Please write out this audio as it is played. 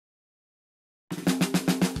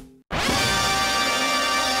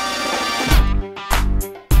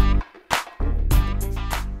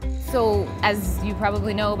as you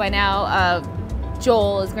probably know by now,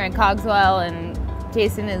 Joel is Grant Cogswell and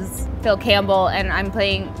Jason is Phil Campbell, and I'm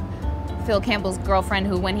playing Phil Campbell's girlfriend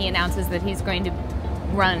who, when he announces that he's going to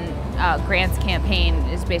run Grant's campaign,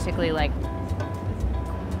 is basically like,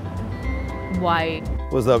 why?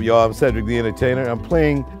 What's up, y'all? I'm Cedric the Entertainer. I'm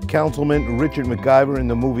playing Councilman Richard McIver in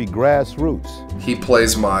the movie Grassroots. He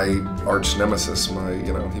plays my arch nemesis,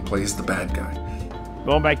 he plays the bad guy.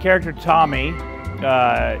 Well, my character Tommy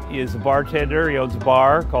is a bartender. He owns a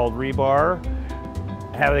bar called Rebar.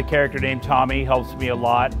 Having a character named Tommy helps me a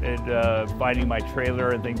lot in finding my trailer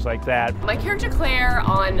and things like that. My character Claire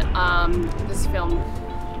on this film,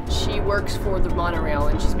 she works for the monorail,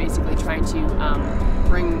 and she's basically trying to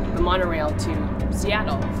bring the monorail to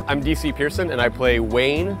Seattle. I'm DC Pearson, and I play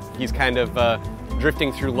Wayne. He's kind of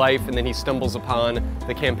drifting through life, and then he stumbles upon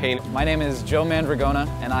the campaign. My name is Joe Mandragona,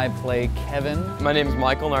 and I play Kevin. My name is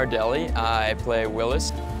Michael Nardelli. I play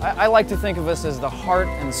Willis. I like to think of us as the heart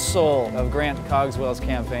and soul of Grant Cogswell's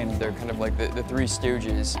campaign. They're kind of like the Three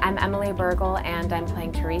Stooges. I'm Emily Burgle, and I'm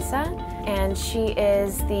playing Teresa, and she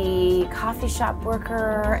is the coffee shop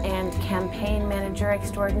worker and campaign manager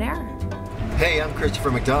extraordinaire. Hey, I'm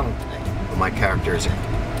Christopher McDonald. My character is an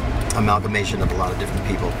amalgamation of a lot of different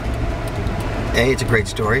people. A, it's a great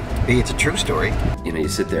story. B, it's a true story. You know, you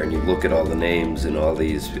sit there and you look at all the names and all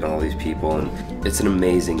these people, and it's an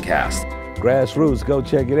amazing cast. Grassroots, go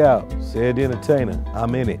check it out. Ced the Entertainer.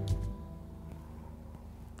 I'm in it.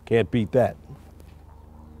 Can't beat that.